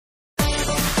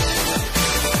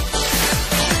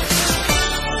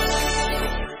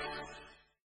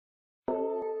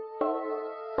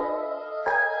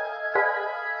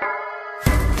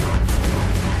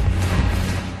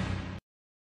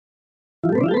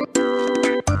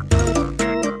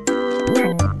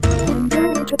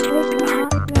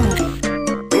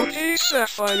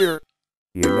Sapphire.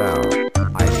 You know,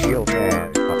 I feel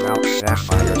bad about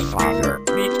Sapphire's father.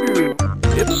 Me too.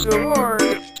 It's so hard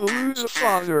to lose a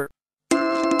father.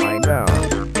 I know.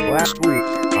 Last week,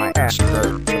 I asked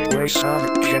her to play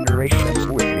Sonic Generations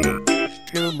with me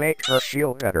to make her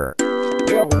feel better.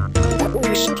 Well, at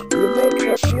least you make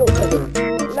her feel better.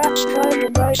 That's kinda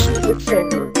nice of you,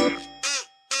 Silver.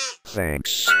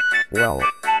 Thanks. Well,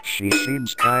 she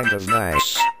seems kind of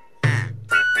nice.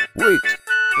 Wait,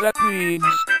 that means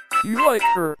you like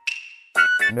her.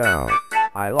 No,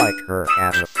 I like her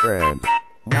as a friend.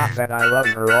 Not that I love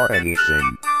her or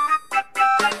anything.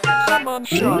 Come on,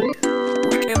 Shock.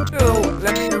 We can tell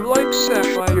that you like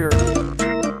Sapphire.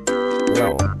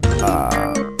 Well,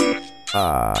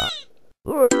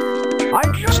 Look,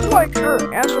 I just like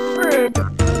her as a friend.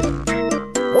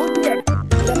 Oh yeah,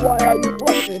 then why are you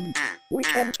blushing? We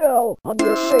can tell on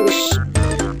your face.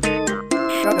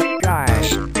 shut up,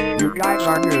 guys. You guys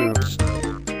are noobs.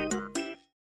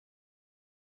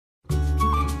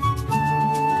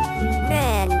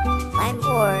 Man, I'm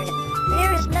bored.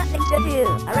 There is nothing to do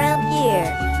around here.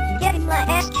 Getting my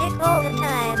ass kicked all the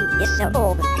time is so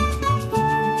old.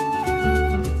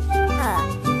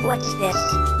 What's this?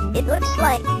 It looks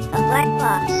like a black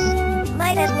box.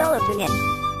 Might as well open it.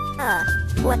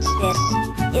 What's this?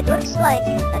 It looks like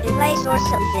a device or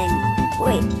something.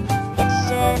 Wait, it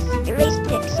says erase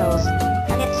pixels.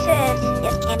 And it says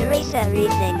it can erase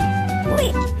everything.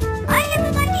 Wait, I have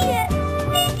an idea!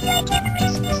 Maybe I can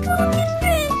erase this Columbian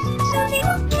friends so they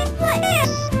won't kick my ass!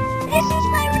 This is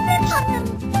my revenge on them!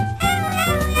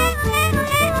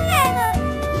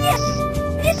 Yes!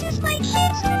 This is my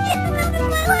chance to get them out of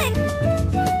my life!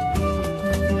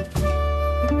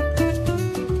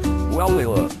 Well,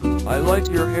 Layla, I like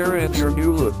your hair and your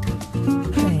new look.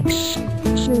 Thanks.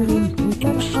 Soon, we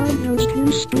gotta find those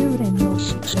two spirit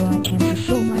animals so I can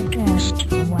fulfill my task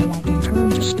while I can turn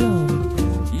to stone.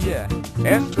 Yeah,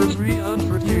 after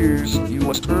 300 years, you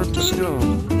was turned to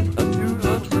stone. And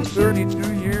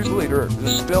 232 years later, the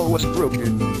spell was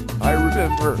broken. I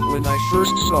remember when I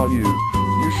first saw you.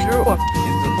 You show up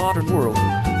in the modern world,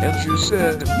 and you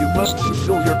said you must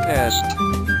fulfill your past.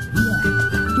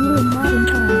 Yeah, during modern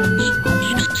times, I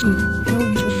just keep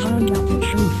going to find out the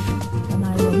truth, and I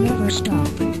will never stop.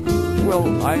 Well,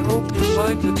 I hope you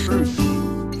find the truth.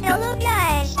 Hello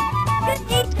guys! Good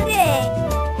day today!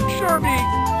 Charmy,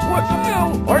 what the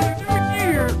hell are you doing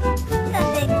here?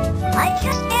 Nothing. I'm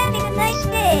just having a nice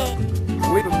day.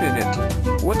 Wait a minute.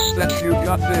 What's that you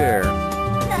got there?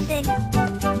 Nothing.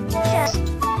 Just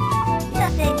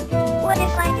nothing. What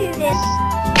if I do this?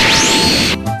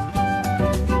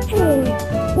 Hey,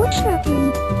 what's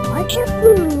happening? I can't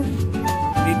move.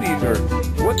 Me neither.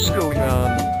 What's going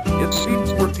on? It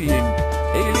seems we're peeing.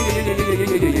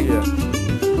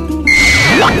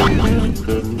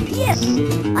 Yes,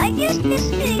 I guess this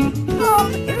thing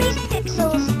called erase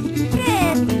pixels.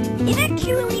 And it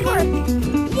actually worked.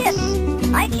 Yes,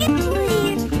 I can't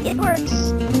believe it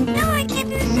works. Now I can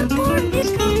do some more of this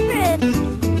code friends.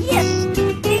 Yes,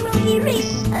 they will be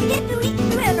erased and get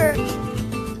deleted forever.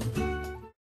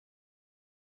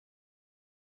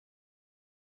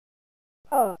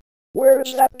 Where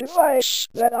is that device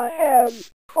that I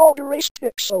have called erase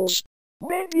pixels?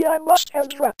 Maybe I must have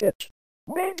dropped it.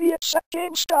 Maybe it's at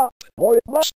GameStop, or it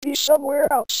must be somewhere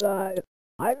outside.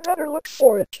 I better look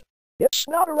for it. It's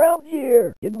not around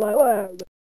here, in my lab.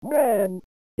 Man,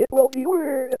 it will be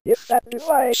weird if that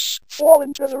device fall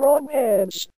into the wrong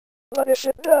hands. But if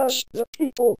it does, the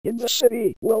people in the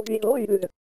city will be deleted.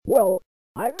 Well,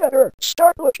 I better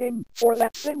start looking for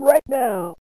that thing right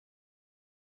now.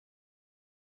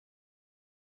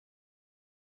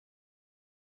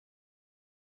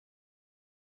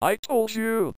 I told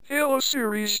you, Halo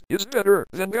series is better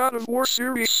than God of War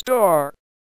series Star.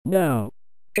 No,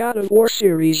 God of War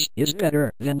series is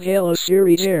better than Halo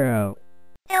Series Zero.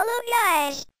 Hello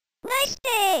guys. Nice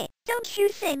day, don't you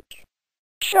think?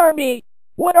 Charmy,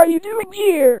 what are you doing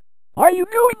here? Are you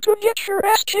going to get your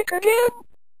ass kicked again?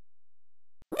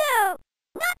 No,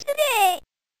 not today.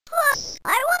 Plus,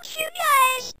 I want you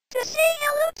guys to say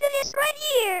hello to this right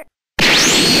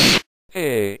here.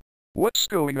 Hey, what's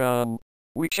going on?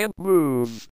 We can't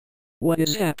move. What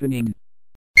is happening?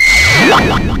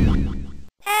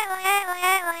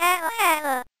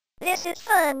 This is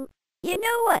fun. You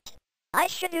know what? I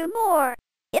should do more.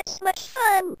 It's much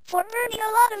fun for burning a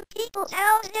lot of people's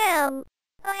houses down.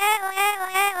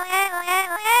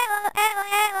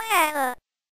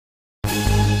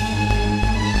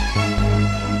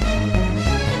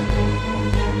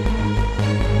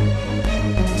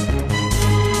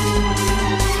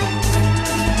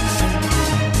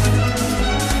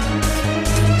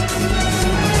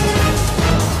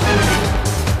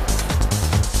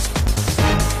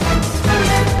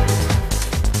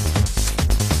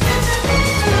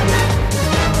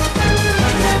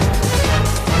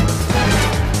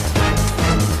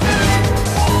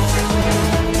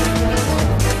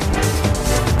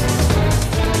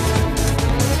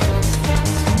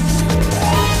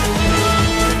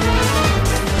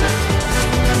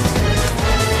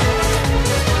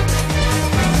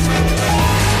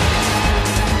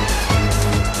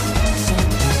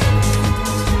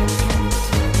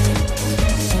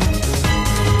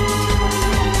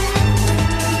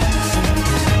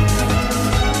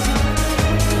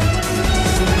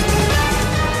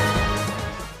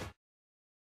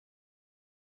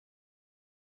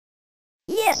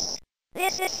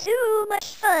 This is so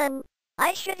much fun.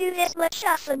 I should do this much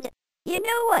often. You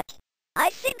know what? I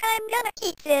think I'm gonna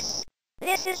keep this.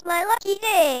 This is my lucky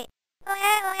day.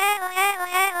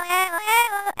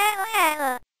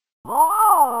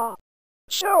 Ah!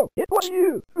 So, it was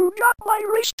you who got my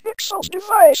Race Pixels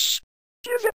device.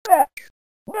 Give it back.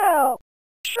 Now,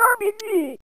 Charmy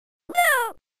me.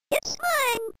 No, it's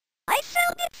mine. I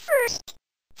found it first.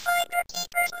 Finder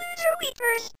keepers, loser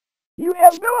weepers. You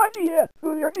have no idea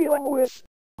who you're dealing with.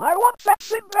 I want that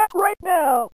thing back right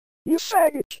now. You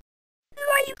faggot. Who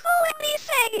are you calling me a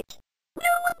faggot? No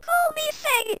one called me a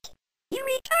faggot. You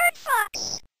retard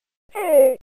fox.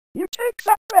 Hey, you take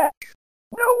that back.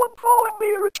 No one calling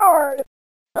me a retard.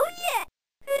 Oh yeah,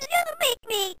 who's gonna make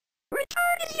me?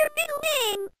 Retard is your middle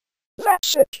name.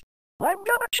 That's it. I'm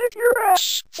gonna kick your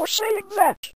ass for saying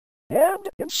that. And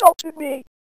insulting me.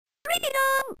 Bring it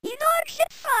on, you dog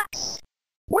shit fox.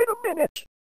 Wait a minute.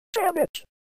 Damn it.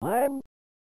 I'm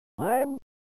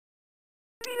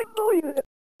didn't believe it.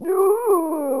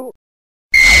 No.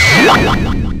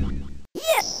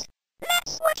 Yes,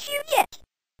 that's what you get.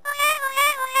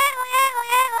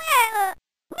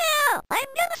 Now, I'm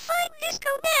gonna find Disco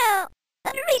now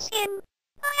and erase him.